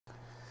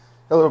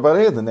Hello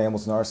everybody, the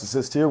Nameless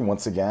Narcissist here,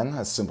 once again,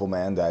 a simple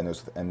man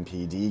diagnosed with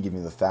NPD, giving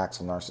you the facts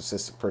on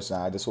narcissistic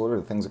personality disorder,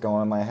 the things that go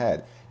on in my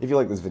head. If you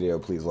like this video,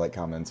 please like,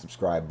 comment, and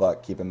subscribe,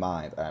 but keep in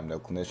mind, I am no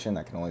clinician,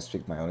 I can only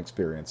speak my own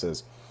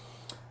experiences.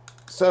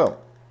 So,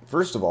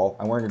 first of all,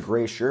 I'm wearing a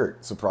gray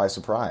shirt, surprise,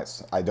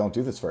 surprise. I don't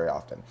do this very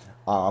often.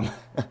 I'm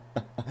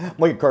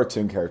like a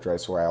cartoon character, I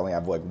swear, I only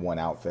have like one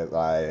outfit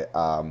that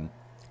I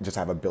just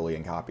have a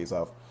billion copies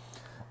of.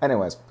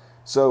 Anyways,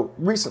 so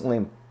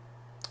recently,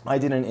 I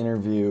did an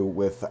interview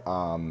with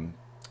on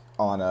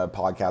a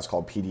podcast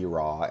called PD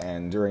Raw,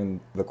 and during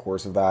the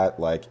course of that,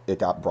 like, it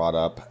got brought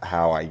up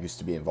how I used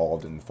to be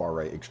involved in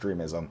far-right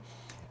extremism,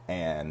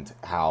 and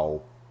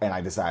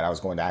I decided I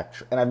was going to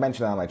and I've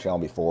mentioned it on my channel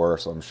before,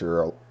 so I'm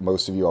sure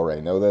most of you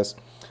already know this,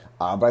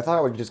 but I thought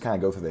I would just kind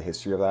of go through the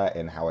history of that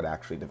and how it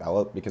actually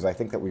developed, because I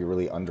think that we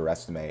really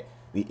underestimate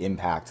the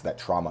impact that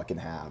trauma can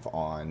have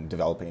on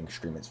developing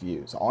extremist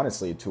views.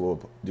 Honestly, to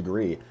a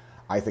degree,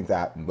 I think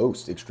that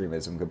most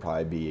extremism could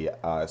probably be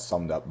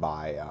summed up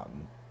by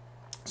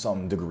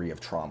some degree of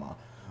trauma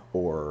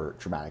or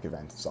traumatic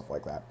events and stuff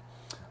like that.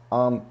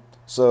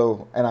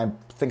 And I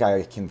think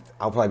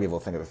I'll probably be able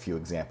to think of a few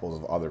examples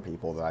of other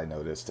people that I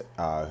noticed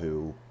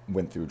who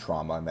went through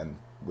trauma and then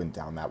went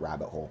down that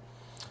rabbit hole.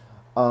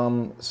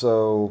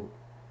 So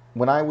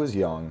when I was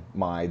young,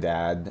 my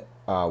dad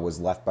was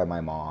left by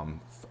my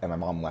mom, and my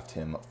mom left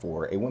him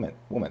for a woman.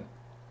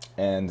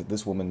 And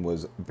this woman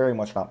was very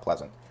much not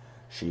pleasant.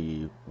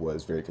 She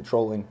was very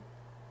controlling,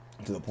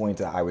 to the point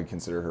that I would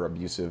consider her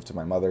abusive to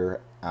my mother,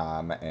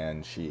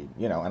 and she,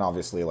 and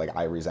obviously, like,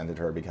 I resented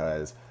her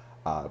because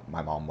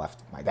my mom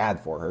left my dad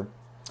for her,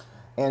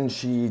 and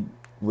she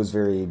was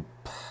very,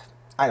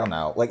 I don't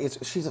know, like,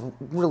 she's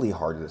really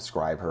hard to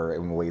describe her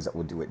in ways that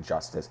would do it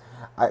justice.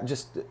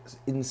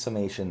 In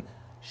summation,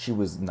 she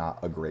was not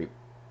a great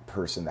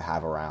person to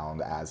have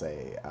around as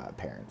a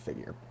parent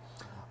figure,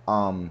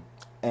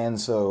 and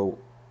so,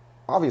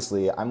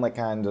 obviously, I'm like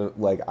kind of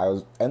like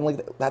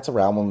that's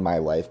around when my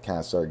life kind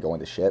of started going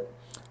to shit.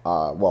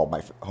 Well,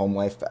 my home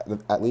life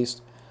at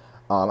least.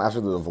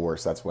 After the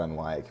divorce, that's when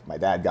like my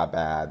dad got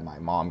bad, my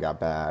mom got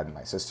bad,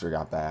 my sister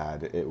got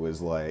bad. It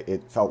was like,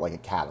 it felt like a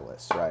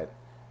catalyst, right?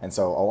 And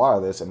so a lot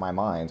of this in my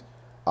mind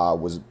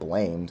was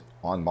blamed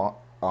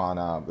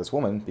on this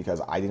woman, because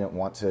I didn't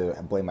want to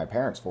blame my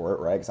parents for it,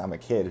 right? Because I'm a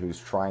kid who's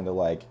trying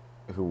to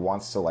who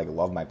wants to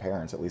love my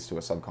parents, at least to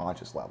a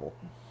subconscious level.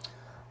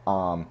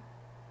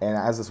 And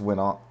as this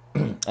went on,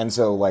 and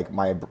so like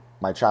my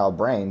child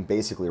brain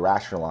basically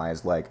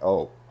rationalized like,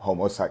 oh,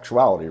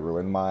 homosexuality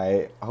ruined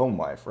my home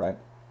life, right?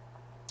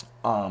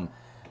 And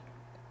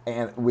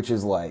which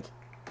is like,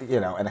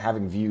 and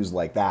having views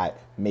like that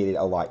made it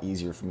a lot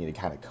easier for me to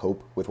kind of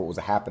cope with what was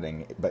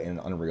happening, but in an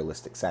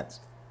unrealistic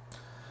sense.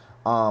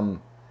 And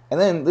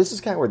then this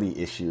is kind of where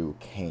the issue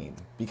came,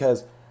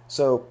 because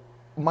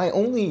my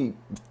only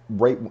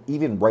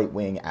even right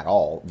wing at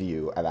all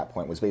view at that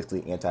point was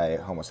basically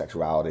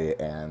anti-homosexuality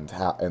and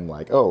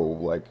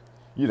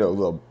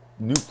the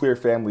nuclear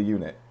family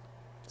unit,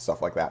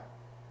 stuff like that.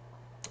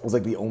 It was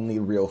like the only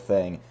real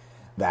thing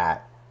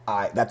that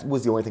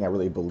was the only thing I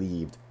really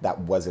believed that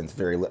wasn't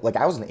very, like,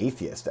 I was an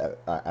atheist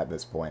at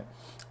this point.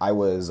 I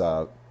was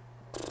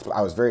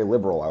very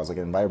liberal. I was like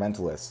an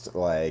environmentalist.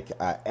 Like,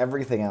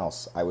 everything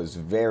else, I was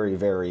very,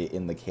 very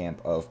in the camp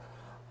of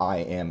I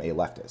am a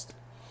leftist.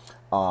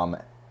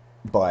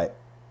 But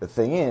the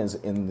thing is,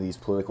 in these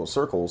political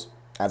circles,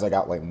 as I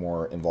got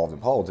more involved in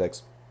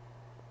politics,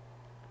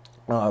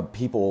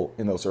 people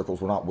in those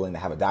circles were not willing to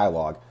have a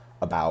dialogue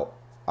about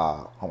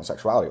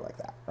homosexuality like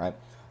that, right?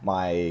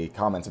 My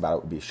comments about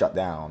it would be shut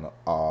down,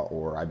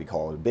 or I'd be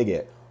called a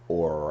bigot,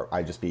 or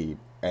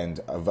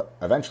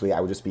eventually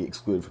I would just be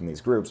excluded from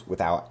these groups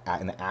without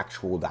an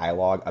actual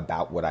dialogue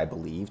about what I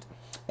believed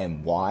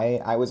and why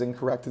I was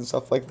incorrect and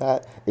stuff like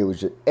that. It was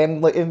just,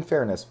 and in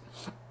fairness,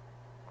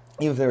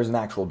 even if there was an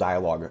actual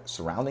dialogue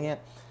surrounding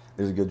it,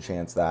 there's a good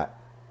chance that,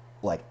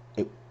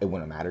 it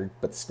wouldn't have mattered,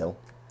 but still,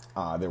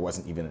 there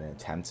wasn't even an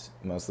attempt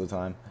most of the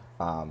time,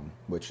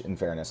 which, in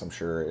fairness, I'm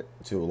sure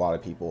to a lot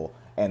of people,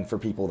 and for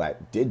people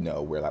that did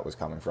know where that was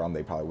coming from,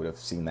 they probably would have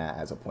seen that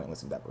as a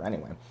pointless endeavor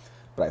anyway,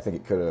 but I think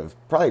it could have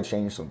probably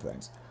changed some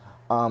things.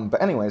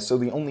 But anyway, so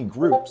the only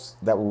groups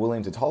that were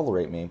willing to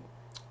tolerate me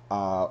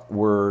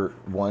were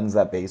ones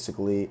that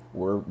basically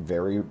were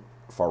very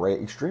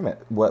far-right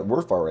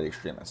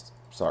extremists.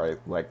 Sorry,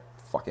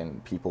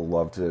 fucking people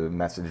love to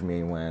message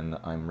me when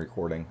I'm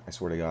recording. I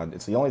swear to God.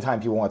 It's the only time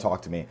people want to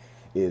talk to me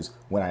is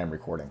when I am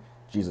recording.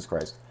 Jesus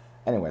Christ.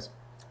 Anyways,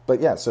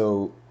 but yeah,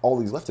 so all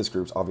these leftist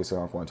groups obviously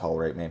aren't going to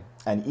tolerate me.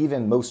 And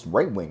even most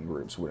right-wing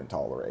groups wouldn't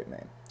tolerate me,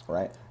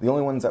 right? The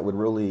only ones that would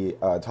really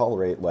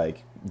tolerate,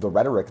 the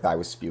rhetoric that I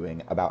was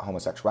spewing about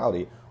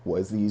homosexuality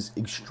was these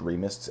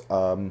extremist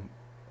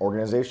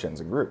organizations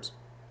and groups.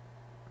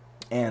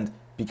 And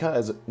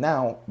because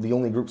now the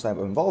only groups I'm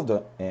involved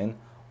in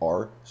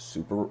are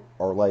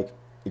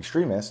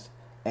extremist,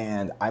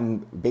 and I'm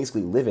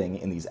basically living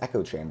in these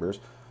echo chambers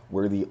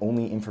where the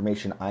only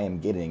information I am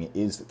getting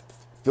is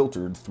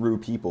filtered through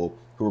people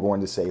who are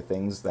going to say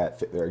things that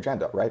fit their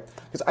agenda, right?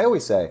 Because I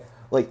always say,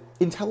 like,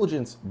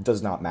 intelligence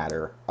does not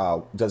matter,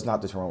 does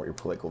not determine what your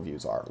political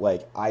views are.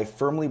 Like, I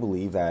firmly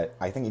believe that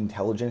I think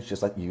intelligence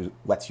just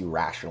lets you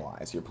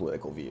rationalize your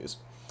political views.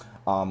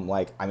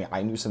 Like, I mean,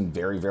 I knew some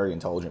very, very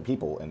intelligent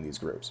people in these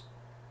groups.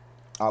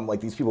 Like,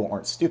 these people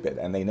aren't stupid,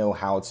 and they know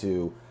how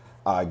to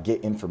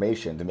get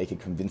information to make a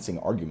convincing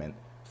argument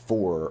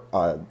for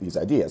these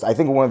ideas. I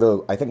think one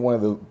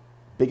of the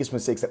biggest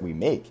mistakes that we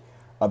make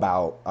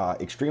about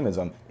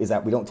extremism is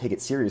that we don't take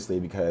it seriously,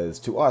 because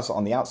to us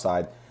on the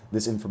outside,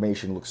 this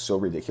information looks so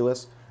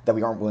ridiculous that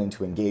we aren't willing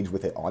to engage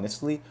with it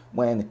honestly,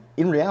 when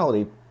in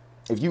reality,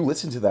 if you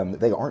listen to them,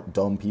 they aren't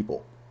dumb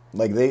people.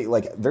 Like,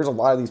 there's a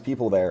lot of these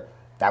people there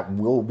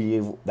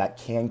that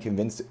can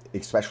convince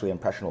especially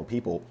impressionable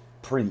people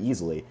pretty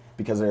easily,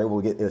 because they're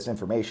able to get this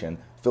information,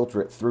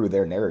 filter it through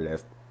their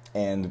narrative,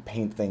 and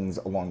paint things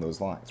along those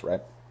lines,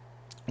 right?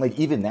 Like,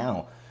 even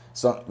now,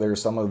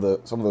 there's some of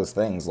those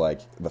things,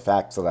 like the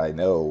facts that I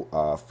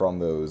know from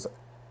those,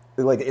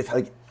 like, it's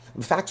like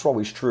the facts are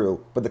always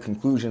true, but the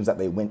conclusions that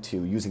they went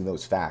to using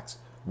those facts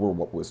were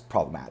what was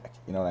problematic.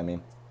 You know what I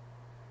mean?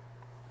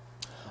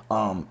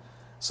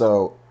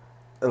 So,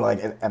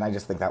 like, and I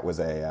just think that was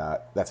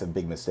that's a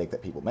big mistake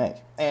that people make.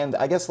 And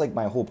I guess, like,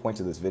 my whole point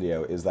of this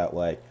video is that,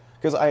 like,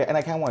 because I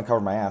kind of want to cover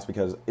my ass,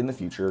 because in the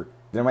future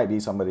there might be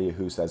somebody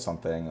who says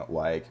something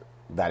like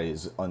that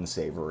is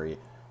unsavory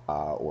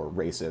or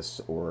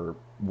racist or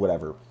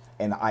whatever,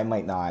 and I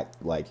might not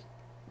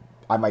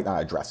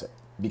address it,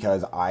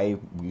 because I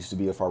used to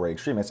be a far-right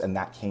extremist, and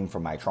that came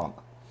from my trauma.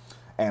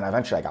 And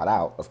eventually I got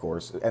out, of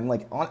course. And,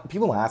 like,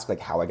 people ask, like,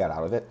 how I got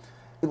out of it.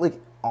 Like,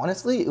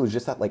 honestly, it was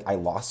just that, like, I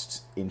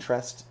lost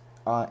interest.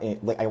 I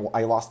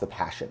lost the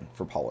passion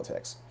for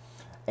politics.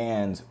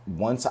 And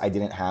once I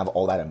didn't have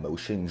all that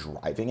emotion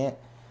driving it,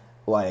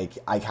 like,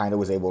 I kind of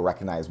was able to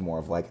recognize more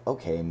of, like,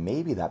 okay,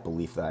 maybe that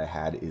belief that I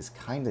had is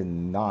kind of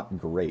not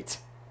great.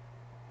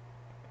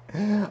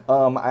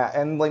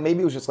 And, like,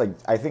 maybe it was just, like,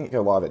 I think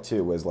a lot of it,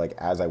 too, was, like,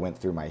 as I went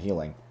through my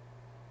healing,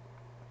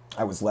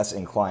 I was less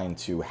inclined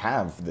to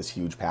have this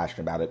huge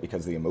passion about it,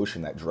 because the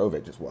emotion that drove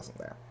it just wasn't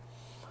there.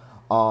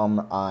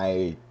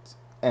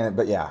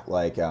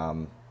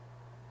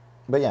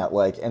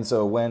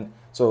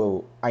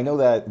 So I know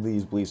that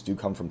these beliefs do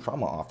come from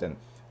trauma often,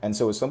 and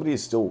so if somebody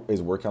is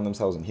working on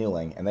themselves and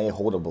healing, and they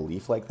hold a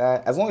belief like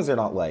that, as long as they're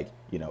not, like,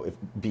 you know, if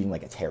being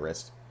like a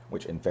terrorist,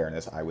 which in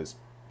fairness I wasn't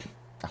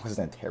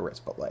a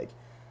terrorist, but, like,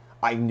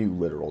 I knew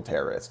literal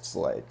terrorists.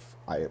 Like,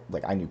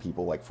 I knew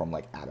people, like, from,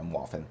 like, Adam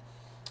Waffen.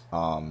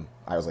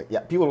 I was like,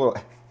 yeah, people were.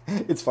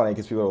 It's funny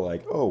because people are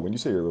like, oh, when you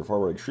say you're a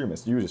far-right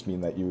extremist, you just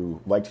mean that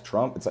you liked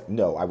Trump? It's like,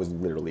 no, I was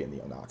literally a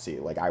neo-Nazi.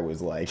 Like, I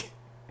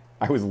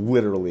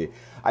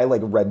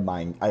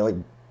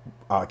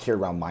carried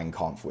around Mein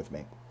Kampf with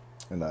me.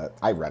 And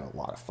I read a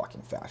lot of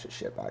fucking fascist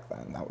shit back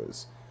then. That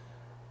was,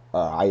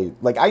 I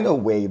know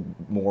way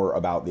more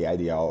about the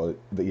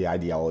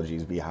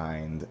ideologies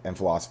behind and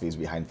philosophies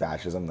behind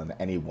fascism than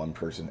any one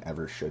person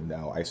ever should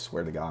know. I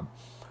swear to God.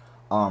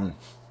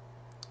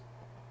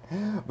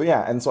 But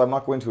yeah, and so I'm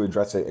not going to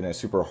address it in a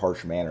super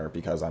harsh manner,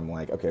 because I'm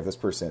like, okay, if this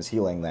person is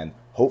healing, then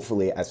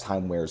hopefully as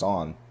time wears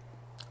on,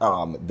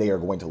 they are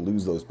going to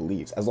lose those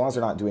beliefs, as long as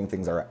they're not doing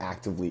things that are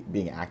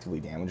being actively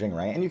damaging,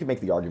 right? And you can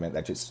make the argument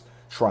that just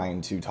trying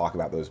to talk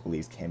about those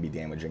beliefs can be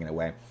damaging in a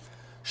way.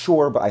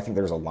 Sure, but I think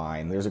there's a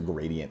line, there's a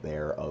gradient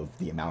there of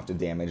the amount of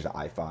damage that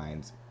I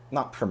find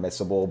not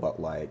permissible, but,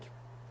 like,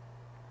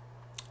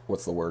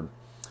 what's the word?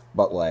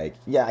 But, like,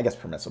 yeah, I guess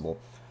permissible.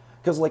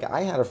 Because, like,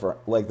 I had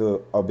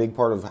a big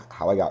part of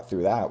how I got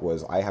through that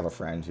was I have a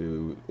friend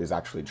who is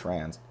actually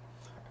trans,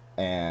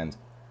 and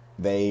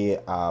they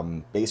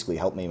basically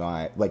helped me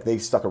they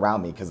stuck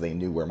around me because they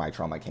knew where my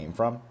trauma came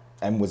from,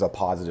 and was a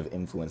positive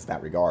influence in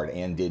that regard,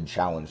 and did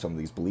challenge some of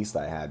these beliefs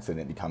that I had, so they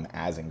didn't become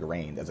as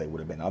ingrained as they would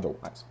have been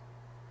otherwise.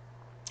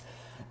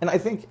 And I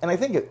think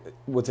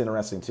what's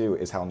interesting too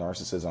is how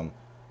narcissism,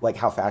 like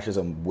how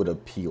fascism would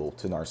appeal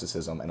to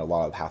narcissism and a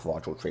lot of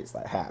pathological traits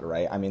that I had,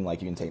 right? I mean,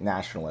 like, you can take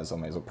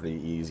nationalism as a pretty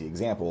easy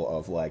example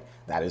of, like,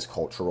 that is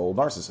cultural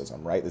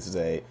narcissism, right? This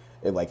is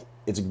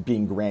it's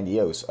being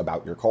grandiose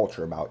about your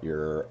culture, about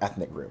your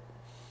ethnic group,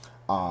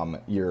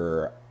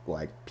 your,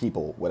 like,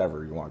 people,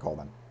 whatever you want to call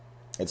them.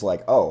 It's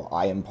like, oh,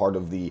 I am part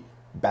of the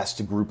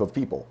best group of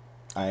people.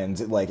 And,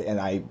 like,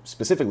 and I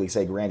specifically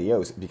say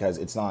grandiose because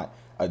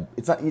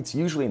it's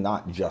usually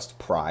not just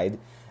pride.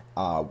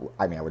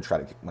 I mean, I would try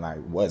to, when I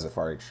was a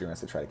far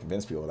extremist, to try to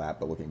convince people of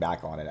that, but looking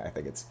back on it, I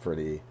think it's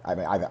pretty, I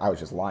mean, I was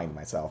just lying to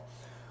myself,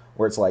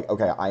 where it's like,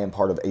 okay, I am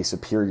part of a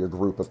superior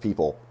group of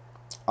people,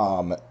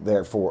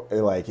 therefore,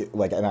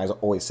 and I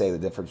always say the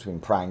difference between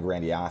pride and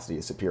grandiosity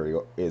is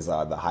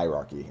the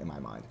hierarchy in my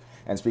mind.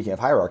 And speaking of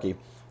hierarchy,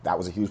 that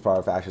was a huge part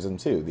of fascism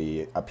too,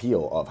 the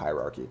appeal of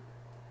hierarchy.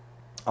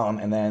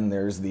 And then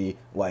there's the,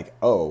 like,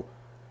 oh,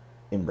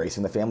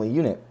 embracing the family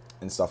unit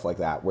and stuff like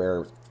that,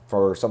 where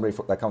for somebody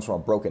that comes from a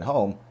broken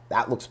home,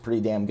 that looks pretty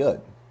damn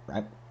good,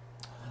 right?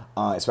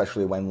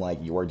 Especially when,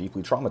 like, you are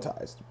deeply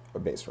traumatized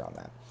based around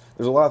that.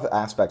 there's a lot of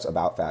aspects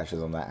about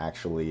fascism that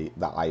actually,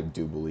 that I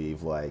do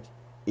believe, like,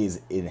 is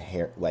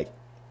inherent, like,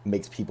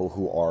 makes people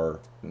who are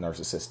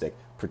narcissistic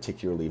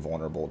particularly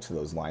vulnerable to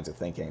those lines of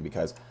thinking,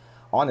 because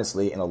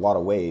honestly, in a lot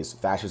of ways,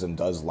 fascism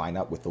does line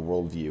up with the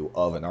worldview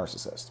of a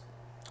narcissist.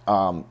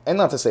 And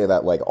not to say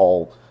that, like,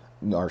 all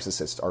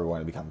narcissists are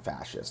going to become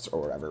fascists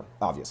or whatever,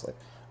 obviously.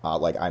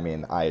 Like, I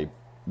mean, I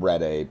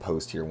read a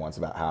post here once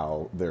about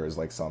how there is,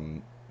 like,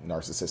 some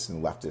narcissists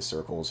in leftist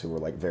circles who were,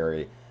 like,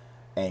 very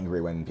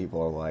angry when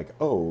people are like,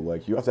 oh,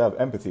 like, you have to have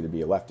empathy to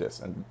be a leftist.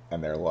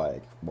 And they're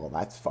like, well,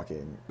 that's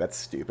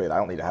stupid. I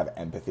don't need to have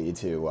empathy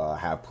to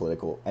have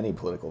any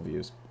political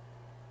views.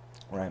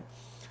 Right?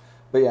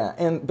 But yeah.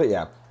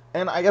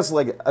 And I guess,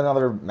 like,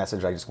 another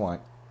message I just want,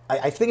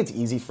 I think it's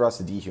easy for us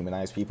to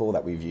dehumanize people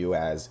that we view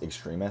as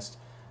extremists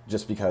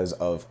just because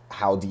of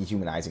how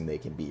dehumanizing they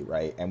can be,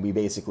 right? And we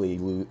basically,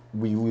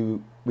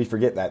 we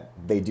forget that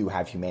they do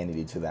have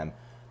humanity to them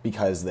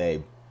because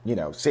they, you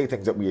know, say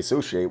things that we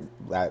associate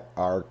that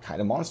are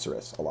kind of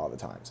monstrous a lot of the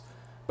times.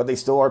 But they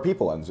still are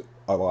people, and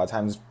a lot of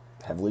times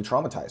heavily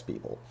traumatized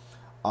people.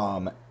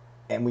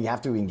 And we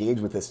have to engage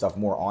with this stuff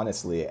more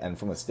honestly and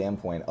from a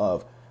standpoint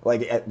of,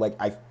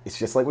 it's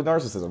just like with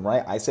narcissism,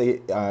 right? I say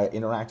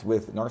interact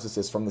with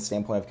narcissists from the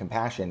standpoint of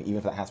compassion, even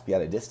if that has to be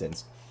at a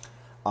distance,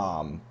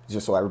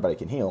 just so everybody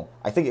can heal.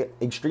 I think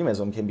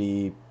extremism can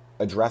be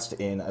addressed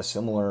in a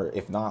similar,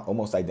 if not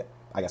almost, I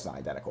guess not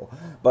identical,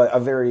 but a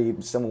very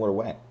similar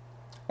way.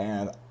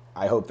 And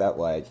I hope that,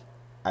 like,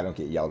 I don't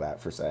get yelled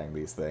at for saying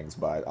these things,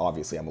 but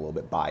obviously I'm a little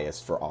bit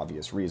biased for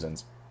obvious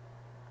reasons.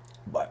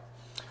 But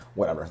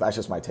whatever, that's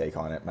just my take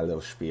on it, my little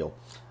spiel.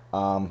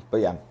 But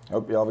yeah,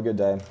 hope you all have a good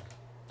day.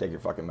 Take your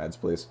fucking meds,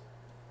 please.